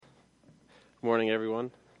Good morning,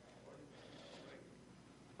 everyone.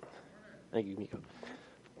 Thank you, Nico.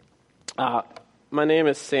 My name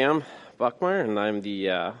is Sam Buckmeyer, and I'm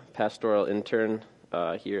the pastoral intern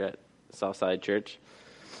here at Southside Church.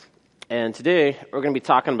 And today, we're going to be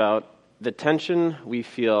talking about the tension we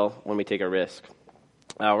feel when we take a risk.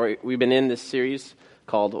 We've been in this series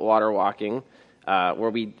called Water Walking,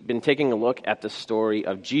 where we've been taking a look at the story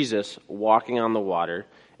of Jesus walking on the water,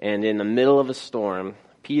 and in the middle of a storm,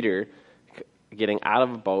 Peter getting out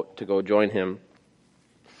of a boat to go join him.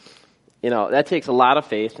 You know, that takes a lot of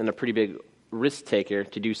faith and a pretty big risk taker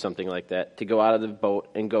to do something like that, to go out of the boat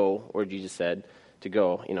and go where Jesus said to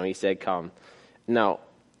go. You know, he said, come. Now,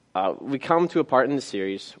 we come to a part in the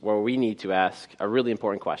series where we need to ask a really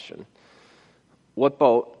important question. What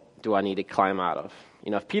boat do I need to climb out of?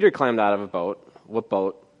 You know, if Peter climbed out of a boat, what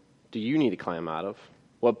boat do you need to climb out of?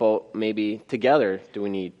 What boat, maybe together, do we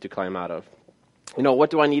need to climb out of? You know,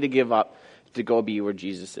 what do I need to give up to go be where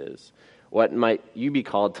Jesus is? What might you be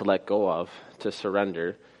called to let go of, to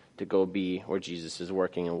surrender, to go be where Jesus is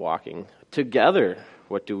working and walking? Together,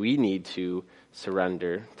 what do we need to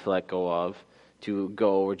surrender, to let go of, to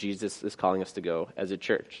go where Jesus is calling us to go as a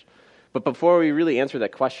church? But before we really answer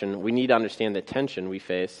that question, we need to understand the tension we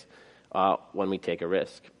face when we take a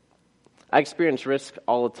risk. I experience risk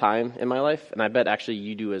all the time in my life, and I bet actually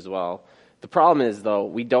you do as well. The problem is, though,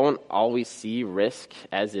 we don't always see risk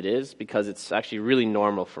as it is because it's actually really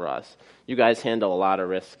normal for us. You guys handle a lot of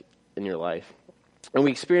risk in your life. And we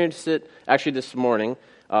experienced it actually this morning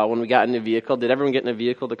when we got in a vehicle. Did everyone get in a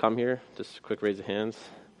vehicle to come here? Just a quick raise of hands.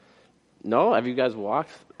 No? Have you guys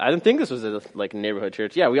walked? I didn't think this was a neighborhood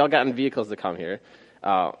church. Yeah, we all got in vehicles to come here.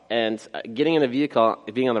 And getting in a vehicle,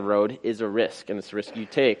 being on the road, is a risk, and it's a risk you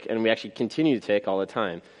take, and we actually continue to take all the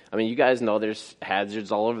time. I mean, you guys know there's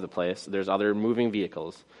hazards all over the place. There's other moving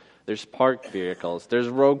vehicles. There's parked vehicles. There's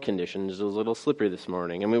road conditions. It was a little slippery this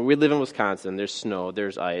morning. I mean, we live in Wisconsin. There's snow.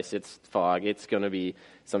 There's ice. It's fog. It's going to be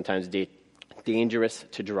sometimes dangerous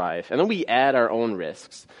to drive. And then we add our own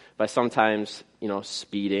risks by sometimes,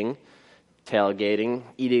 speeding, tailgating,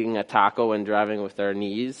 eating a taco and driving with our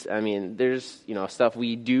knees. I mean, there's, stuff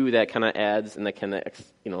we do that kind of adds and that connects,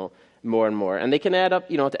 more and more. And they can add up,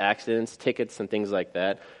 to accidents, tickets, and things like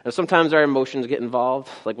that. And sometimes our emotions get involved,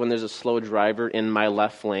 like when there's a slow driver in my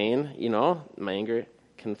left lane, my anger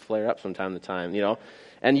can flare up from time to time,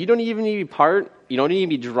 And you don't even need to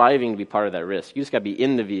be driving to be part of that risk. You just got to be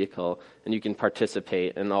in the vehicle, and you can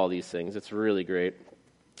participate in all these things. It's really great.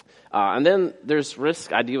 And then there's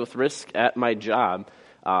risk. I deal with risk at my job.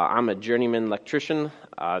 I'm a journeyman electrician.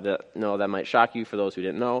 That might shock you for those who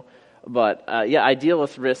didn't know. But, I deal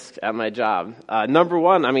with risk at my job. Number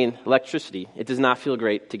one, electricity. It does not feel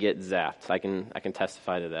great to get zapped. I can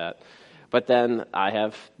testify to that. But then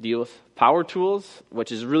I deal with power tools,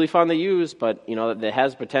 which is really fun to use, but, that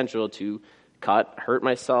has potential to hurt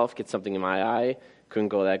myself, get something in my eye. Couldn't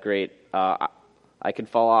go that great. I could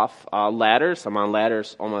fall off ladders. I'm on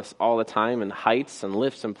ladders almost all the time, and heights and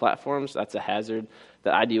lifts and platforms. That's a hazard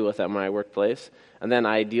that I deal with at my workplace. And then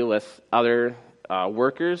I deal with other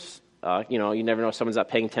workers. You never know if someone's not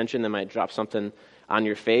paying attention. They might drop something on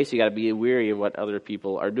your face. You got to be wary of what other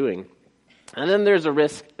people are doing. And then there's a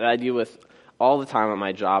risk that I deal with all the time at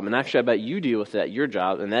my job, and actually I bet you deal with it at your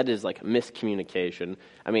job, and that is miscommunication.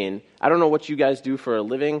 I don't know what you guys do for a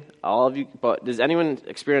living, all of you, but does anyone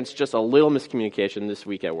experience just a little miscommunication this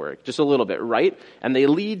week at work? Just a little bit, right? And they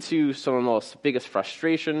lead to some of the most biggest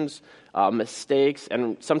frustrations, mistakes,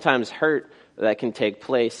 and sometimes hurt that can take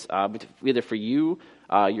place either for you,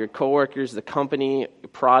 your coworkers, the company, your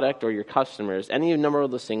product, or your customers. Any number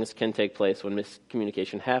of those things can take place when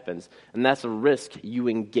miscommunication happens. And that's a risk you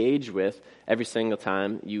engage with every single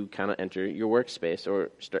time you kind of enter your workspace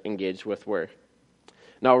or start engaged with work.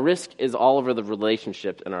 Now, risk is all over the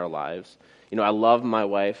relationships in our lives. I love my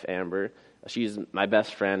wife, Amber. She's my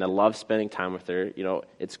best friend. I love spending time with her.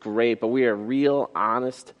 It's great, but we are real,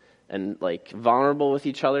 honest, and vulnerable with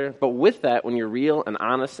each other. But with that, when you're real and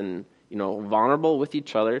honest and vulnerable with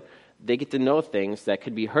each other, they get to know things that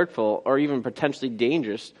could be hurtful or even potentially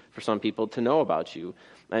dangerous for some people to know about you.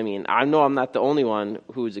 I know I'm not the only one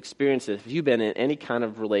who's experienced this. If you've been in any kind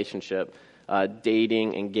of relationship,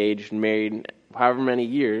 dating, engaged, married, however many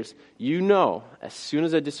years, as soon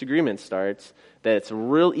as a disagreement starts, that it's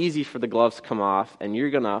real easy for the gloves to come off, and you're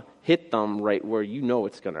going to hit them right where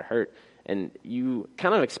it's going to hurt. And you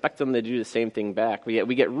kind of expect them to do the same thing back.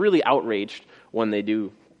 We get really outraged when they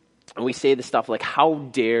do. And we say the stuff like, how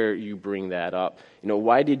dare you bring that up?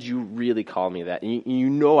 Why did you really call me that?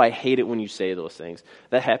 And I hate it when you say those things.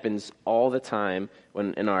 That happens all the time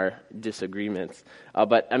in our disagreements.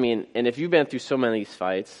 And if you've been through so many of these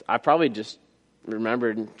fights, I probably just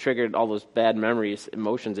remembered and triggered all those bad memories,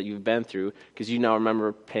 emotions that you've been through, because you now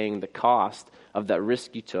remember paying the cost of that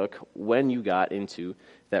risk you took when you got into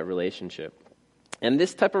that relationship. And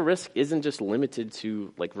this type of risk isn't just limited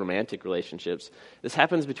to like romantic relationships. This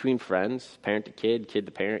happens between friends, parent to kid, kid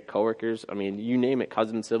to parent, coworkers. I mean, you name it,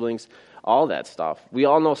 cousins, siblings, all that stuff. We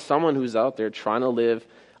all know someone who's out there trying to live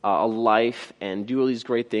a life and do all these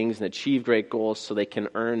great things and achieve great goals so they can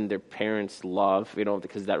earn their parents' love,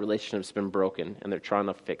 because that relationship's been broken and they're trying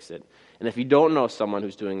to fix it. And if you don't know someone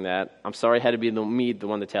who's doing that, I'm sorry I had to be the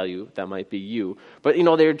one to tell you. That might be you. But,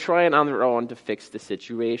 they're trying on their own to fix the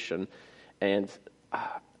situation. And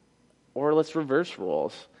or let's reverse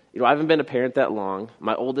roles. I haven't been a parent that long.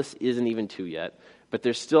 My oldest isn't even 2 yet. But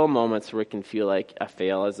there's still moments where it can feel like I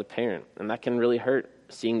fail as a parent. And that can really hurt,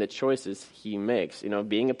 seeing the choices he makes.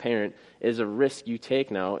 Being a parent is a risk you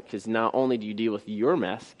take now, because not only do you deal with your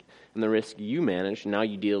mess and the risk you manage, now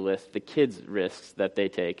you deal with the kids' risks that they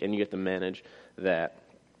take, and you get to manage that.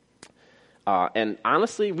 And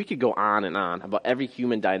honestly, we could go on and on about every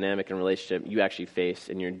human dynamic and relationship you actually face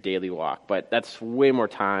in your daily walk, but that's way more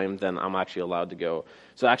time than I'm actually allowed to go.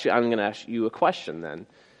 So actually, I'm going to ask you a question then.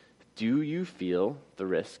 Do you feel the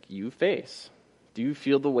risk you face? Do you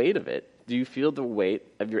feel the weight of it? Do you feel the weight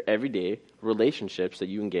of your everyday relationships that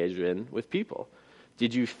you engage in with people?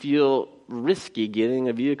 Did you feel risky getting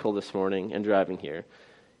a vehicle this morning and driving here?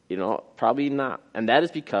 Probably not. And that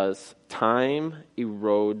is because time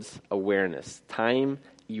erodes awareness. Time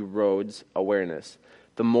erodes awareness.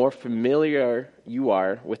 The more familiar you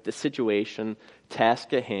are with the situation,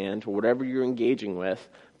 task at hand, whatever you're engaging with,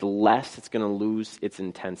 the less it's going to lose its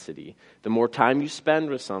intensity. The more time you spend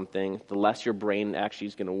with something, the less your brain actually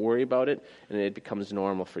is going to worry about it, and it becomes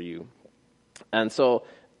normal for you. And so,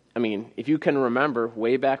 if you can remember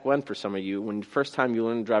way back when, for some of you, when the first time you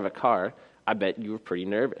learned to drive a car, I bet you were pretty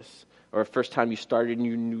nervous. Or the first time you started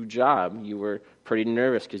your new job, you were pretty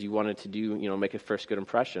nervous because you wanted to make a first good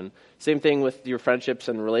impression. Same thing with your friendships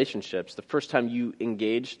and relationships. The first time you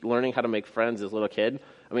engaged learning how to make friends as a little kid,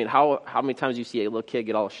 how many times do you see a little kid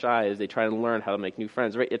get all shy as they try to learn how to make new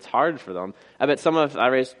friends, right? It's hard for them. I bet some of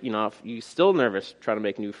us, if you're still nervous trying to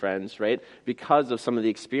make new friends, right, because of some of the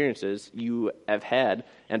experiences you have had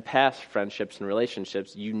and past friendships and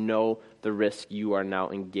relationships, the risk you are now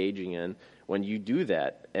engaging in when you do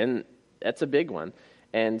that. And that's a big one.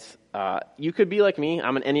 And you could be like me.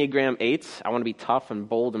 I'm an Enneagram 8. I want to be tough and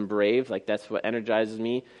bold and brave. Like, that's what energizes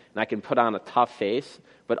me. And I can put on a tough face.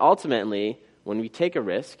 But ultimately, when we take a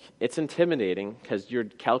risk, it's intimidating because you're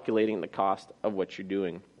calculating the cost of what you're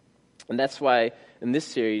doing. And that's why in this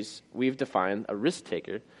series, we've defined a risk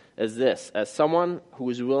taker as someone who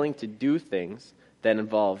is willing to do things that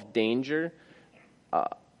involve danger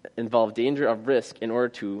of risk in order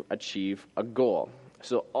to achieve a goal.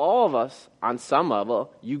 So all of us, on some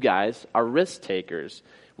level, you guys, are risk takers.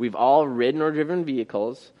 We've all ridden or driven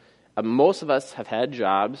vehicles. Most of us have had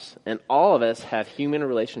jobs, and all of us have human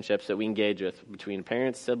relationships that we engage with between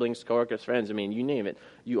parents, siblings, coworkers, friends. You name it.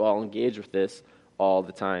 You all engage with this all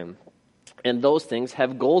the time. And those things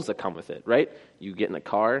have goals that come with it, right? You get in a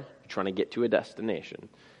car, you're trying to get to a destination.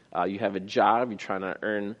 You have a job, you're trying to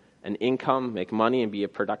earn an income, make money, and be a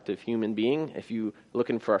productive human being. If you're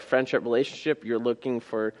looking for a friendship relationship, you're looking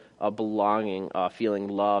for a belonging, feeling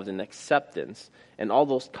loved and acceptance. And all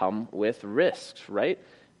those come with risks, right?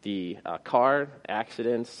 The car,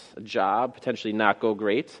 accidents, a job, potentially not go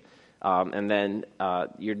great. And then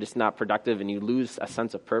you're just not productive and you lose a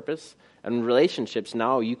sense of purpose. And relationships,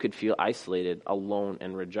 now you could feel isolated, alone,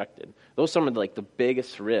 and rejected. Those are some of the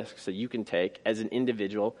biggest risks that you can take as an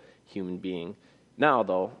individual human being. Now,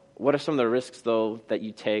 though, what are some of the risks, though, that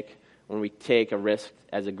you take when we take a risk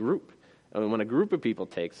as a group? When a group of people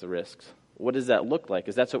takes the risks, what does that look like?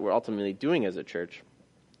 Because that's what we're ultimately doing as a church.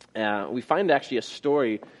 We find actually a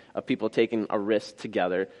story of people taking a risk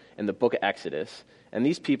together in the book of Exodus. And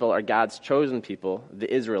these people are God's chosen people,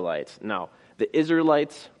 the Israelites. Now, the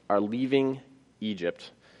Israelites are leaving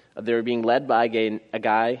Egypt. They're being led by a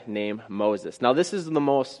guy named Moses. Now, this is a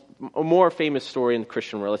more famous story in the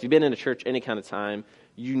Christian world. If you've been in a church any kind of time,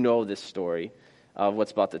 you know this story of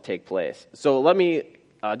what's about to take place. So let me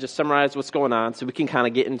just summarize what's going on so we can kind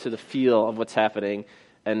of get into the feel of what's happening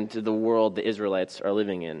and to the world the Israelites are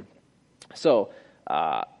living in. So,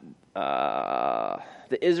 the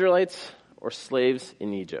Israelites were slaves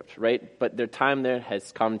in Egypt, right? But their time there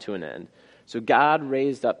has come to an end. So God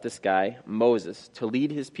raised up this guy, Moses, to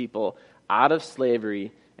lead his people out of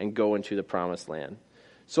slavery and go into the promised land.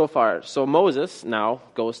 So Moses now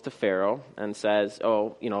goes to Pharaoh and says,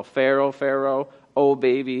 Pharaoh, oh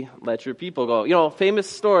baby, let your people go. You know, famous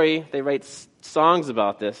story. They write songs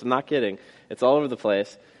about this. I'm not kidding. It's all over the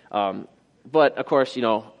place. But, of course, you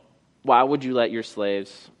know, why would you let your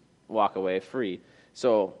slaves walk away free?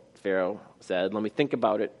 So Pharaoh said, let me think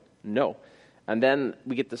about it. No. And then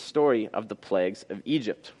we get the story of the plagues of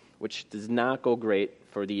Egypt, which does not go great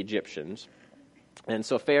for the Egyptians. And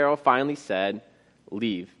so Pharaoh finally said,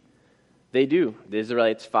 leave. They do. The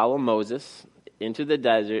Israelites follow Moses into the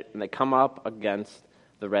desert, and they come up against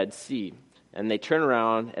the Red Sea. And they turn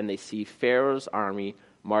around, and they see Pharaoh's army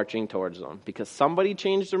marching towards them because somebody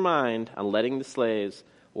changed their mind on letting the slaves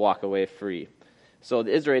walk away free. So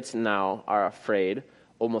the Israelites now are afraid,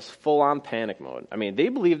 almost full-on panic mode. I mean, they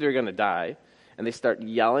believe they're going to die, and they start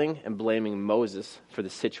yelling and blaming Moses for the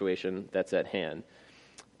situation that's at hand.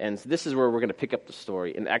 And this is where we're going to pick up the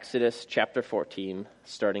story in Exodus chapter 14,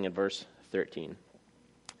 starting at verse 13.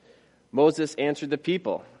 Moses answered the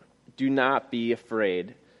people, do not be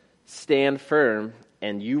afraid. Stand firm,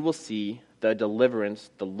 and you will see the deliverance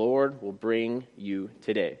the Lord will bring you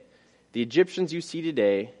today. The Egyptians you see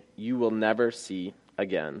today, you will never see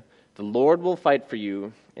again. The Lord will fight for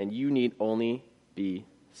you, and you need only be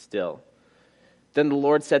still. Then the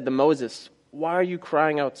Lord said to Moses, why are you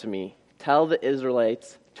crying out to me? Tell the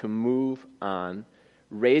Israelites to move on.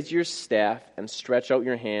 Raise your staff and stretch out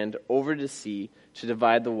your hand over the sea to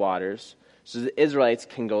divide the waters, so the Israelites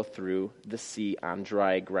can go through the sea on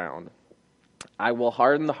dry ground. I will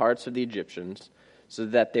harden the hearts of the Egyptians so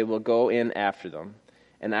that they will go in after them,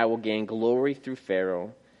 and I will gain glory through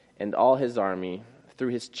Pharaoh and all his army, through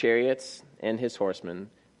his chariots and his horsemen.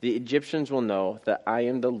 The Egyptians will know that I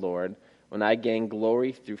am the Lord when I gain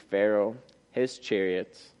glory through Pharaoh, his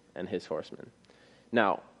chariots, and his horsemen.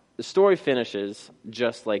 Now, the story finishes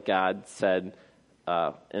just like God said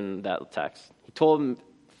in that text. He told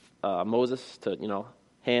Moses to,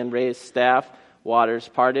 hand raise staff, waters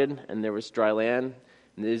parted, and there was dry land.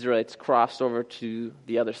 And the Israelites crossed over to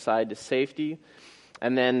the other side to safety.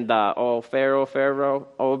 And then, Pharaoh,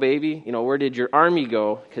 oh, baby, where did your army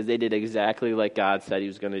go? Because they did exactly like God said he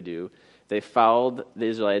was going to do. They followed the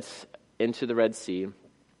Israelites into the Red Sea,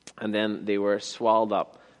 and then they were swallowed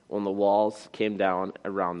up when the walls came down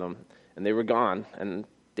around them. And they were gone, and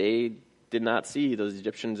they did not see those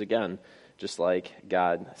Egyptians again, just like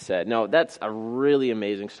God said. No, that's a really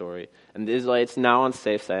amazing story. And the Israelites, now on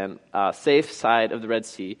safe side of the Red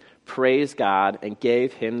Sea, praised God and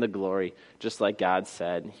gave him the glory, just like God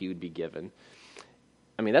said he would be given.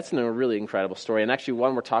 I mean, that's a really incredible story. And actually,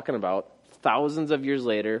 one we're talking about, thousands of years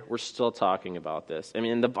later, we're still talking about this. I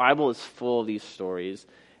mean, the Bible is full of these stories,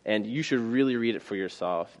 and you should really read it for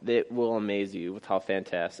yourself. It will amaze you with how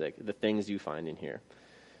fantastic the things you find in here.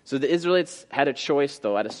 So the Israelites had a choice,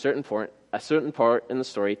 though, at a certain part in the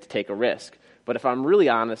story to take a risk. But if I'm really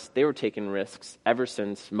honest, they were taking risks ever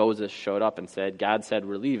since Moses showed up and said, God said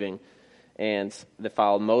we're leaving, and they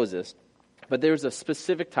followed Moses. But there was a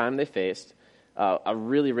specific time they faced a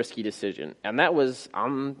really risky decision, and that was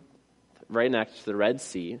right next to the Red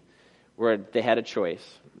Sea, where they had a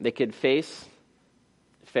choice. They could face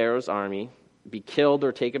Pharaoh's army, be killed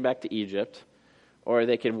or taken back to Egypt, or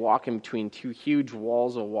they could walk in between two huge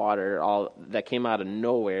walls of water that came out of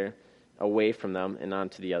nowhere away from them and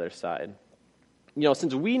onto the other side.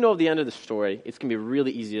 Since we know the end of the story, it's going to be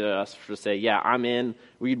really easy to us to say, yeah, I'm in.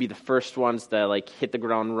 We'd be the first ones to hit the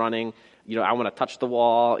ground running. I want to touch the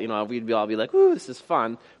wall. We'd all be like, ooh, this is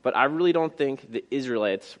fun. But I really don't think the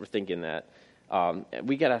Israelites were thinking that.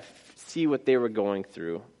 We got to see what they were going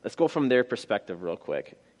through. Let's go from their perspective real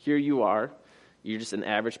quick. Here you are. You're just an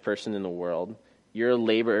average person in the world. You're a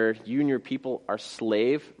laborer. You and your people are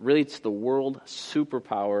slave, really to the world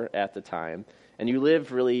superpower at the time. And you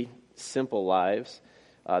live really simple lives.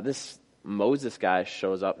 This Moses guy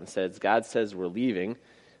shows up and says, God says we're leaving.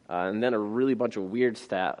 And then a really bunch of weird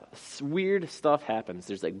stuff happens.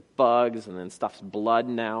 There's bugs, and then stuff's blood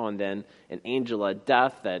now, and then an angel of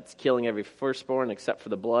death that's killing every firstborn except for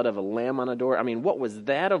the blood of a lamb on a door. I mean, what was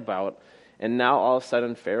that about? And now all of a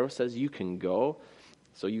sudden Pharaoh says you can go.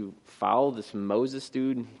 So you follow this Moses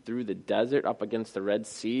dude through the desert up against the Red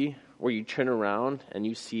Sea, where you turn around and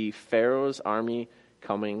you see Pharaoh's army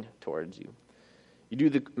coming towards you. You do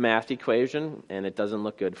the math equation, and it doesn't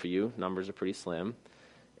look good for you. Numbers are pretty slim.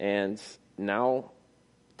 And now,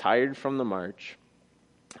 tired from the march,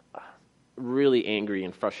 really angry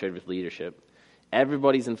and frustrated with leadership.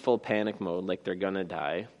 Everybody's in full panic mode, like they're going to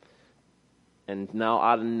die. And now,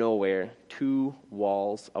 out of nowhere, 2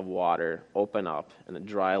 walls of water open up in the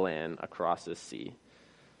dry land across the sea.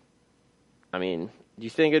 I mean, do you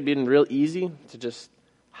think it'd been real easy to just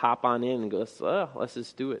hop on in and go, let's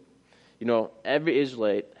just do it? Every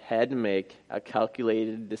Israelite had to make a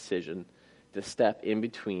calculated decision to step in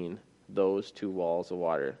between those two walls of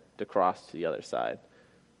water to cross to the other side.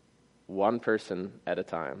 One person at a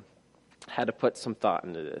time. Had to put some thought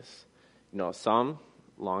into this. Some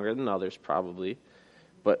longer than others probably,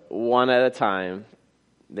 but one at a time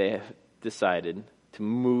they decided to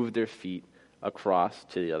move their feet across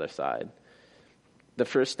to the other side. The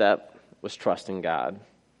first step was trusting God.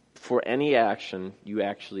 For any action, you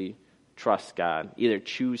actually trust God. Either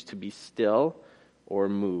choose to be still or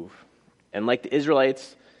move. And like the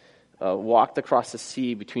Israelites walked across the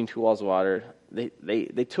sea between two walls of water,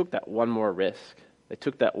 they took that one more risk. They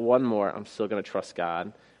took that one more, I'm still going to trust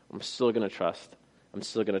God. I'm still going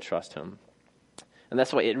to trust him. And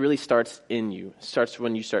that's why it really starts in you. It starts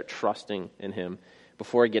when you start trusting in him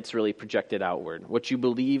before it gets really projected outward. What you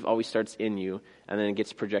believe always starts in you, and then it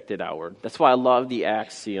gets projected outward. That's why I love the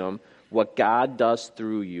axiom, what God does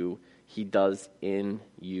through you, he does in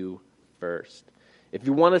you first. If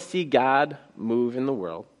you want to see God move in the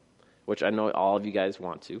world, which I know all of you guys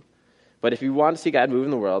want to, but if you want to see God move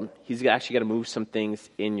in the world, he's actually got to move some things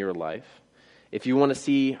in your life. If you want to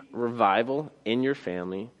see revival in your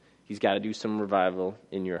family, he's got to do some revival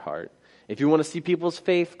in your heart. If you want to see people's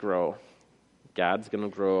faith grow, God's going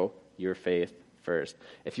to grow your faith first.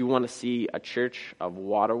 If you want to see a church of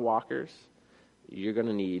water walkers, you're going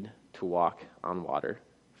to need to walk on water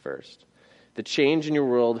first. The change in your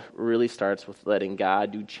world really starts with letting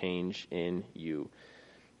God do change in you.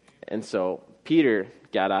 And so Peter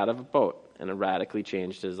got out of a boat and it radically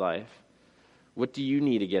changed his life. What do you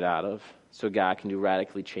need to get out of so God can do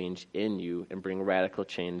radically change in you and bring radical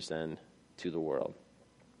change then to the world?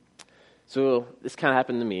 So this kind of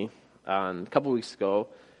happened to me. A couple weeks ago,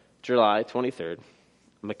 July 23rd,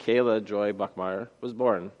 Michaela Joy Buckmeyer was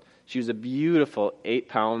born. She was a beautiful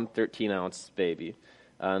 8-pound, 13-ounce baby,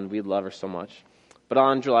 and we love her so much. But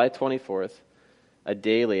on July 24th, a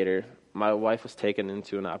day later, my wife was taken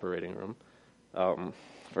into an operating room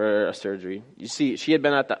for a surgery. You see, she had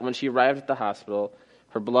been when she arrived at the hospital,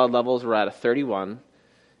 her blood levels were at a 31.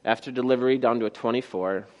 After delivery, down to a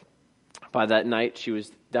 24. By that night, she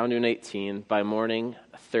was down to an 18. By morning,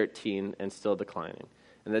 a 13 and still declining.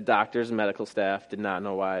 And the doctors and medical staff did not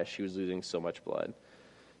know why she was losing so much blood.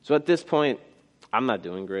 So at this point, I'm not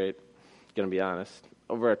doing great, going to be honest.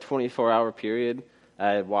 Over a 24-hour period, I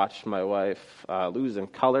had watched my wife lose in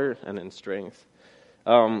color and in strength.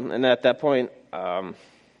 And at that point, I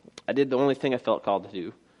did the only thing I felt called to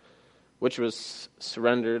do, which was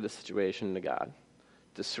surrender the situation to God,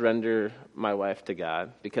 to surrender my wife to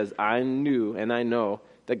God, because I knew and I know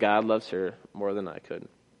that God loves her more than I could.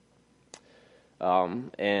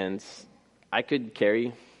 And I could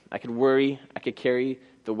worry, I could carry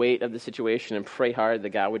the weight of the situation and pray hard that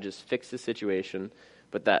God would just fix the situation,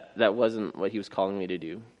 but that wasn't what he was calling me to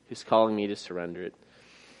do. He was calling me to surrender it.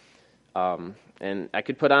 And I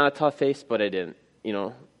could put on a tough face, but I didn't,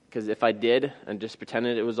 because if I did and just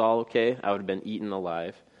pretended it was all okay, I would have been eaten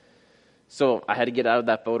alive. So I had to get out of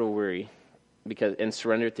that boat of worry and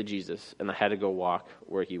surrender it to Jesus, and I had to go walk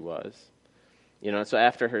where he was. So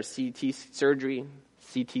after her CT surgery,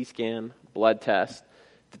 CT scan, blood test,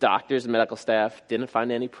 the doctors and medical staff didn't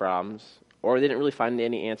find any problems, or they didn't really find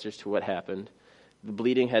any answers to what happened. The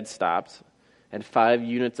bleeding had stopped, and 5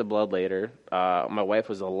 units of blood later, my wife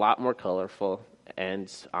was a lot more colorful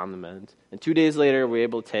and on the mend. And 2 days later, we were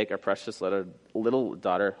able to take our precious little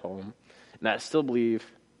daughter home. And I still believe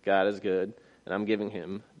God is good, and I'm giving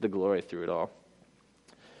him the glory through it all.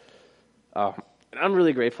 And I'm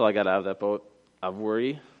really grateful I got out of that boat of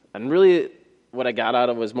worry. And really, what I got out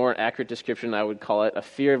of was more an accurate description. I would call it a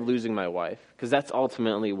fear of losing my wife, because that's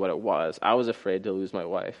ultimately what it was. I was afraid to lose my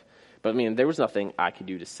wife. But there was nothing I could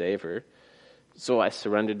do to save her. So I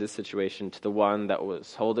surrendered the situation to the one that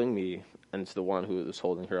was holding me and to the one who was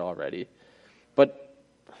holding her already. But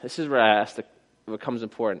this is where what becomes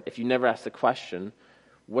important. If you never ask the question,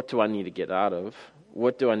 what do I need to get out of?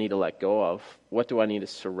 What do I need to let go of? What do I need to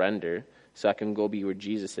surrender so I can go be where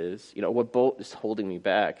Jesus is? What boat is holding me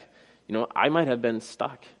back? I might have been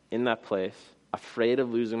stuck in that place, afraid of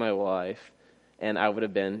losing my wife, and I would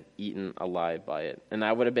have been eaten alive by it. And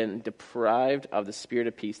I would have been deprived of the spirit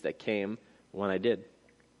of peace that came when I did.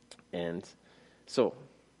 And so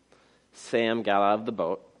Sam got out of the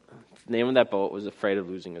boat. The name of that boat was afraid of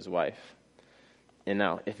losing his wife. And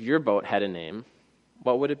now, if your boat had a name,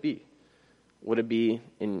 what would it be? Would it be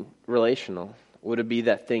in relational? Would it be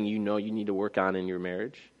that thing you need to work on in your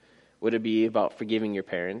marriage? Would it be about forgiving your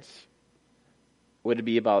parents? Would it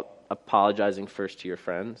be about apologizing first to your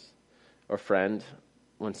friends or friend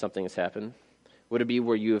when something has happened? Would it be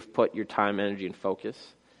where you have put your time, energy, and focus?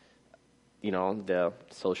 the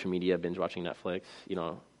social media, binge watching Netflix,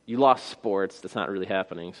 you lost sports. That's not really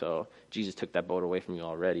happening. So Jesus took that boat away from you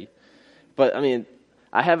already. But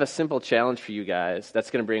I have a simple challenge for you guys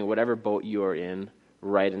that's going to bring whatever boat you are in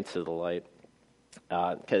right into the light.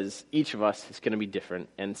 Because each of us is going to be different,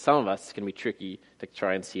 and some of us it's going to be tricky to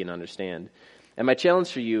try and see and understand. And my challenge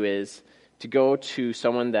for you is to go to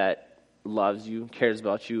someone that loves you, cares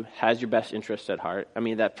about you, has your best interests at heart.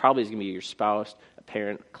 That probably is going to be your spouse, a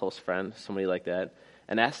parent, close friend, somebody like that,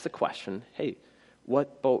 and ask the question, hey,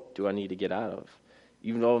 what boat do I need to get out of?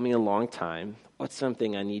 You've known me a long time. What's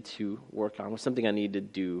something I need to work on? What's something I need to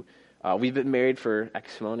do? We've been married for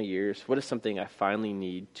X amount of years. What is something I finally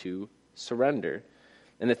need to surrender?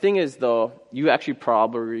 And the thing is, though, you actually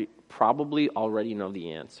probably already know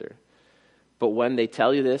the answer. But when they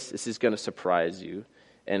tell you this is going to surprise you,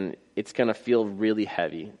 and it's going to feel really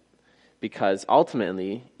heavy, because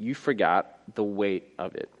ultimately, you forgot the weight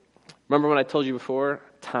of it. Remember when I told you before,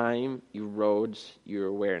 time erodes your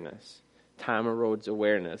awareness. Time erodes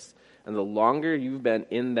awareness. And the longer you've been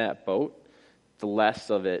in that boat, the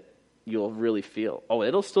less of it you'll really feel. Oh,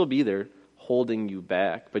 it'll still be there holding you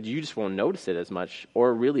back, but you just won't notice it as much,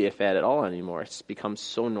 or really if at all anymore. It's become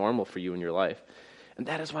so normal for you in your life. And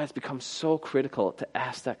that is why it's become so critical to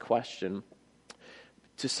ask that question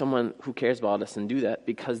to someone who cares about us and do that,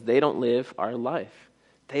 because they don't live our life.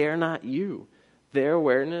 They are not you. Their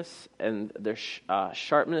awareness and their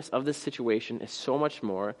sharpness of this situation is so much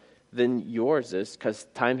more than yours is, because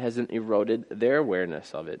time hasn't eroded their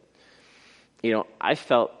awareness of it. I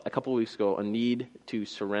felt a couple of weeks ago a need to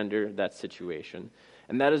surrender that situation.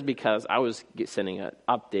 And that is because I was sending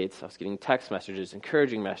updates, I was getting text messages,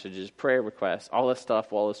 encouraging messages, prayer requests, all this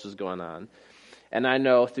stuff while this was going on. And I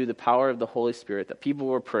know through the power of the Holy Spirit that people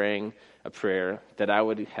were praying a prayer that I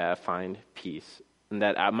would find peace, and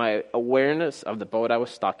that my awareness of the boat I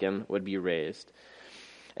was stuck in would be raised.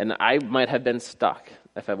 And I might have been stuck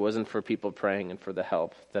if it wasn't for people praying and for the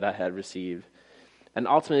help that I had received. And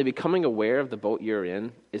ultimately, becoming aware of the boat you're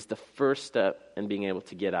in is the first step in being able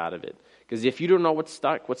to get out of it. Because if you don't know what's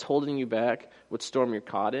stuck, what's holding you back, what storm you're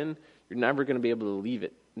caught in, you're never going to be able to leave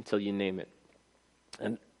it until you name it.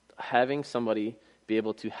 And having somebody be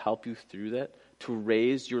able to help you through that, to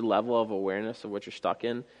raise your level of awareness of what you're stuck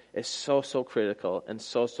in, is so, so critical and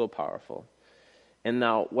so, so powerful. And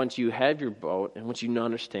now, once you have your boat, and once you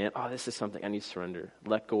understand, this is something I need to surrender,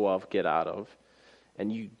 let go of, get out of, and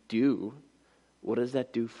you do, what does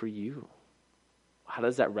that do for you? How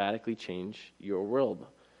does that radically change your world?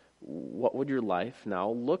 What would your life now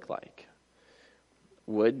look like?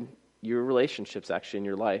 Would your relationships actually in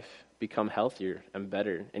your life become healthier and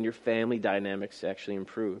better, and your family dynamics actually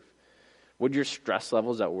improve? Would your stress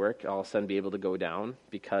levels at work all of a sudden be able to go down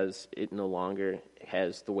because it no longer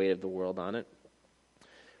has the weight of the world on it?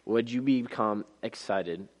 Would you become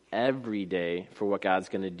excited every day for what God's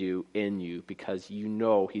going to do in you, because you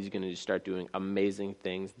know He's going to start doing amazing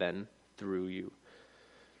things then through you?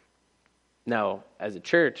 Now, as a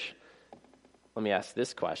church, let me ask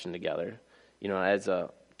this question together. As a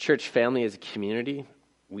church family, as a community,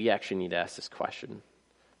 we actually need to ask this question.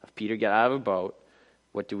 If Peter got out of a boat,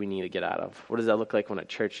 what do we need to get out of? What does that look like when a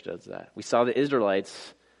church does that? We saw the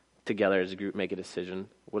Israelites together as a group make a decision.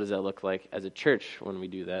 What does that look like as a church when we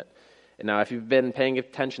do that? And now, if you've been paying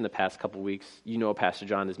attention the past couple of weeks, Pastor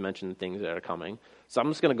John has mentioned things that are coming. So I'm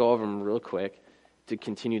just going to go over them real quick to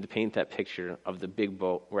continue to paint that picture of the big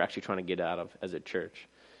boat we're actually trying to get out of as a church.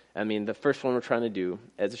 The first one we're trying to do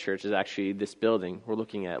as a church is actually this building. We're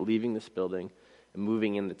looking at leaving this building and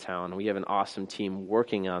moving into town. We have an awesome team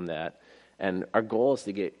working on that. And our goal is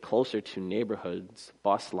to get closer to neighborhoods,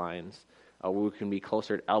 bus lines, where we can be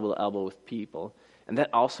closer to elbow with people. And that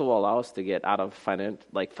also will allow us to get out of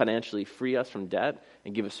financially free us from debt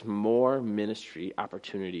and give us more ministry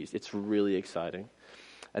opportunities. It's really exciting.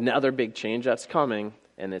 Another big change that's coming,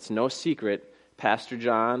 and it's no secret, Pastor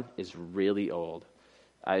John is really old.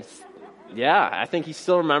 I think he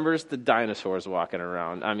still remembers the dinosaurs walking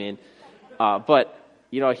around. But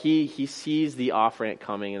he sees the off-ramp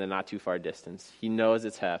coming in the not too far distance. He knows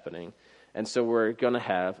it's happening. And so we're going to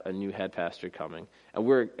have a new head pastor coming.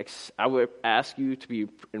 And I would ask you to be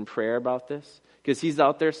in prayer about this, because he's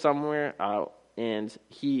out there somewhere, and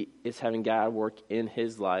he is having God work in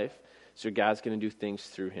his life. So God's going to do things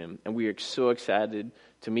through him. And we are so excited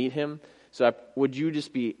to meet him. So would you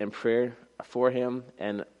just be in prayer for him,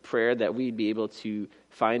 and prayer that we'd be able to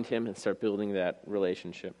find him and start building that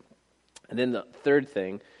relationship. And then the third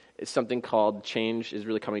thing is something called change is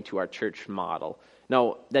really coming to our church model.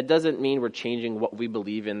 Now, that doesn't mean we're changing what we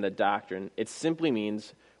believe in the doctrine. It simply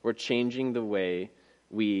means we're changing the way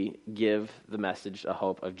we give the message, a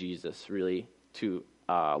hope of Jesus, really to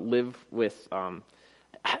live with.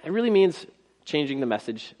 It really means changing the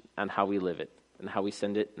message on how we live it and how we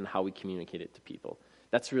send it and how we communicate it to people.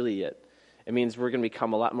 That's really it. It means we're going to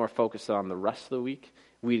become a lot more focused on the rest of the week.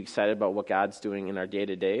 We're excited about what God's doing in our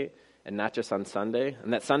day-to-day and not just on Sunday.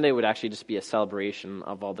 And that Sunday would actually just be a celebration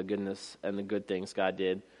of all the goodness and the good things God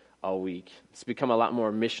did all week. It's become a lot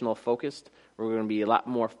more missional focused. We're going to be a lot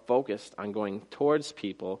more focused on going towards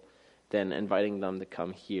people than inviting them to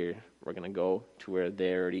come here. We're going to go to where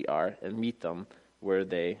they already are and meet them where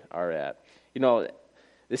they are at. You know,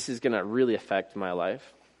 this is going to really affect my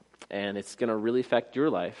life, and it's going to really affect your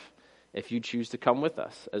life if you choose to come with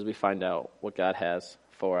us as we find out what God has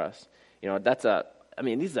for us. You know, this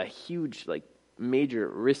is a huge, major,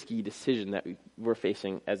 risky decision that we're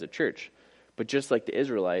facing as a church. But just like the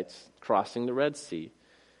Israelites crossing the Red Sea,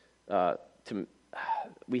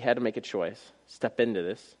 we had to make a choice, step into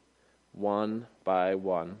this one by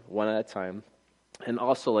one at a time. And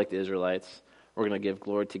also like the Israelites, we're going to give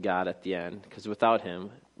glory to God at the end, because without him,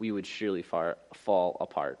 we would surely fall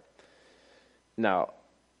apart. Now,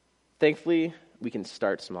 thankfully, we can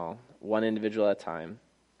start small, one individual at a time,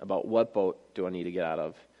 about what boat do I need to get out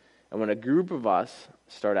of. And when a group of us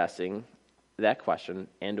start asking that question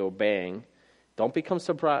and obeying, don't become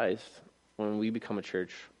surprised when we become a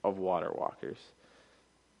church of water walkers.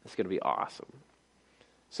 It's going to be awesome.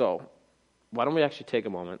 So, why don't we actually take a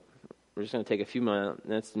moment? We're just going to take a few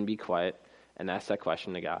minutes and be quiet and ask that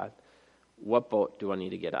question to God. What boat do I need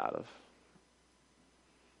to get out of?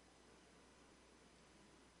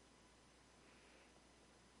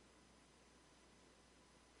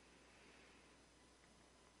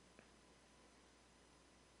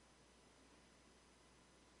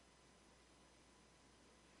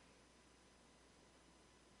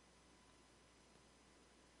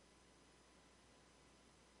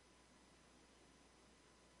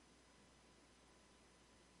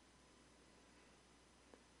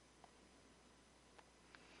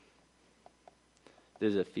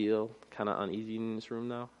 Does it feel kind of uneasy in this room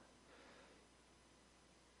now?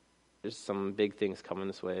 There's some big things coming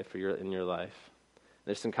this way in your life.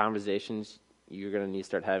 There's some conversations you're going to need to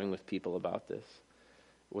start having with people about this,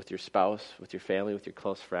 with your spouse, with your family, with your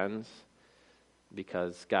close friends,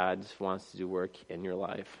 because God wants to do work in your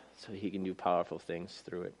life so he can do powerful things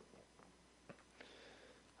through it.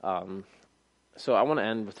 So I want to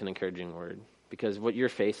end with an encouraging word, because what you're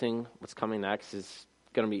facing, what's coming next, is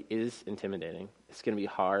intimidating. It's going to be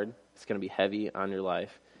hard. It's going to be heavy on your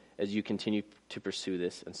life as you continue to pursue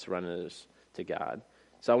this and surrender this to God.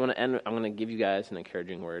 So I'm going to give you guys an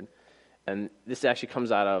encouraging word. And this actually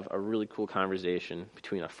comes out of a really cool conversation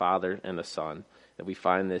between a father and a son, that we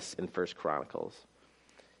find this in 1 Chronicles.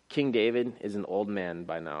 King David is an old man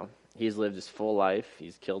by now. He's lived his full life.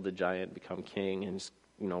 He's killed a giant, become king, and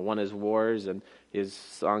won his wars, and he's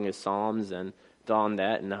sung his psalms and done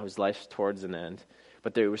that, and now his life's towards an end.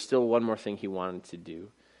 But there was still one more thing he wanted to do,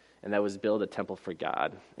 and that was build a temple for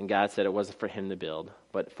God. And God said it wasn't for him to build,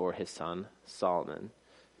 but for his son, Solomon.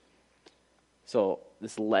 So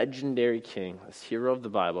this legendary king, this hero of the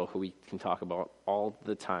Bible, who we can talk about all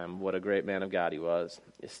the time, what a great man of God he was,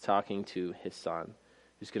 is talking to his son,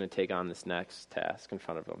 who's going to take on this next task in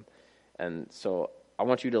front of him. And so I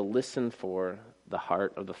want you to listen for the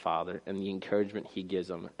heart of the Father and the encouragement he gives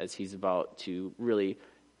him as he's about to really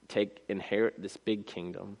inherit this big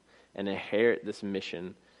kingdom and inherit this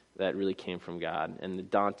mission that really came from God and the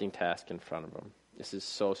daunting task in front of him. This is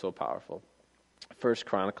so, so powerful. 1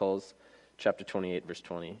 Chronicles chapter 28, verse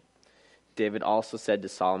 20. David also said to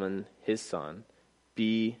Solomon, his son,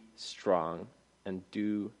 be strong and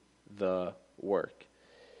do the work.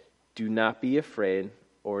 Do not be afraid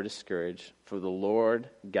or discouraged, for the Lord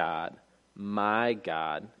God, my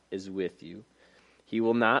God, is with you. He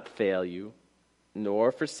will not fail you,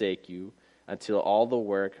 nor forsake you, until all the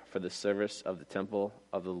work for the service of the temple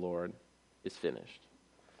of the Lord is finished.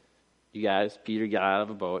 You guys, Peter got out of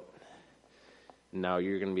a boat. Now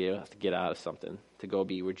you're going to be able to get out of something to go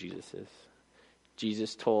be where Jesus is.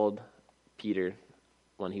 Jesus told Peter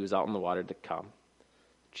when he was out in the water to come.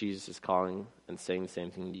 Jesus is calling and saying the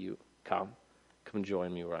same thing to you. Come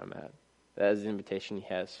join me where I'm at. That is the invitation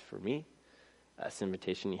he has for me. That's the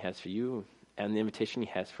invitation he has for you, and the invitation he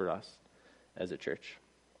has for us as a church.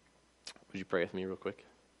 Would you pray with me real quick?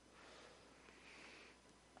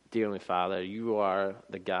 Dear Heavenly Father, you are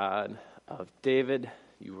the God of David.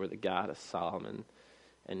 You were the God of Solomon,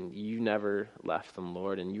 and you never left them,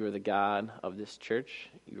 Lord. And you are the God of this church.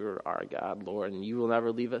 You are our God, Lord, and you will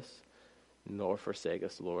never leave us nor forsake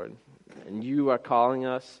us, Lord. And you are calling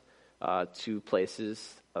us to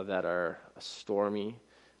places that are stormy,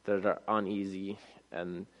 that are uneasy,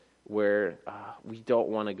 and where we don't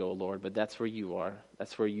want to go, Lord, but that's where you are.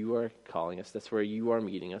 That's where you are calling us. That's where you are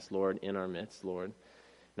meeting us, Lord, in our midst, Lord.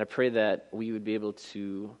 And I pray that we would be able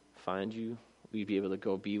to find you, we'd be able to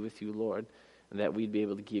go be with you, Lord, and that we'd be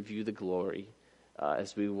able to give you the glory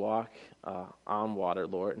as we walk on water,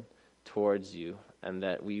 Lord, towards you, and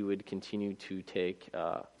that we would continue to take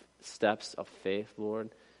steps of faith,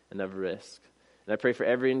 Lord, and of risk. And I pray for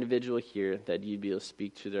every individual here that you'd be able to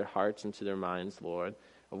speak to their hearts and to their minds, Lord,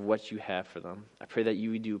 of what you have for them. I pray that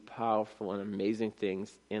you would do powerful and amazing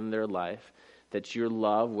things in their life, that your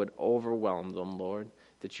love would overwhelm them, Lord,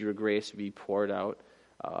 that your grace would be poured out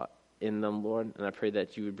in them, Lord. And I pray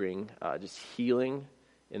that you would bring just healing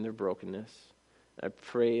in their brokenness. I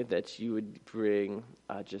pray that you would bring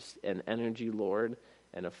just an energy, Lord,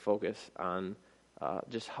 and a focus on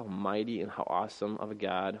just how mighty and how awesome of a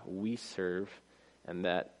God we serve, and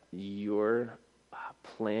that your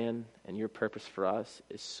plan and your purpose for us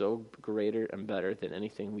is so greater and better than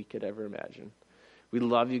anything we could ever imagine. We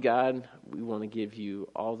love you, God. We want to give you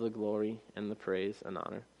all the glory and the praise and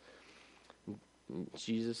honor. In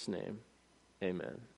Jesus' name, amen.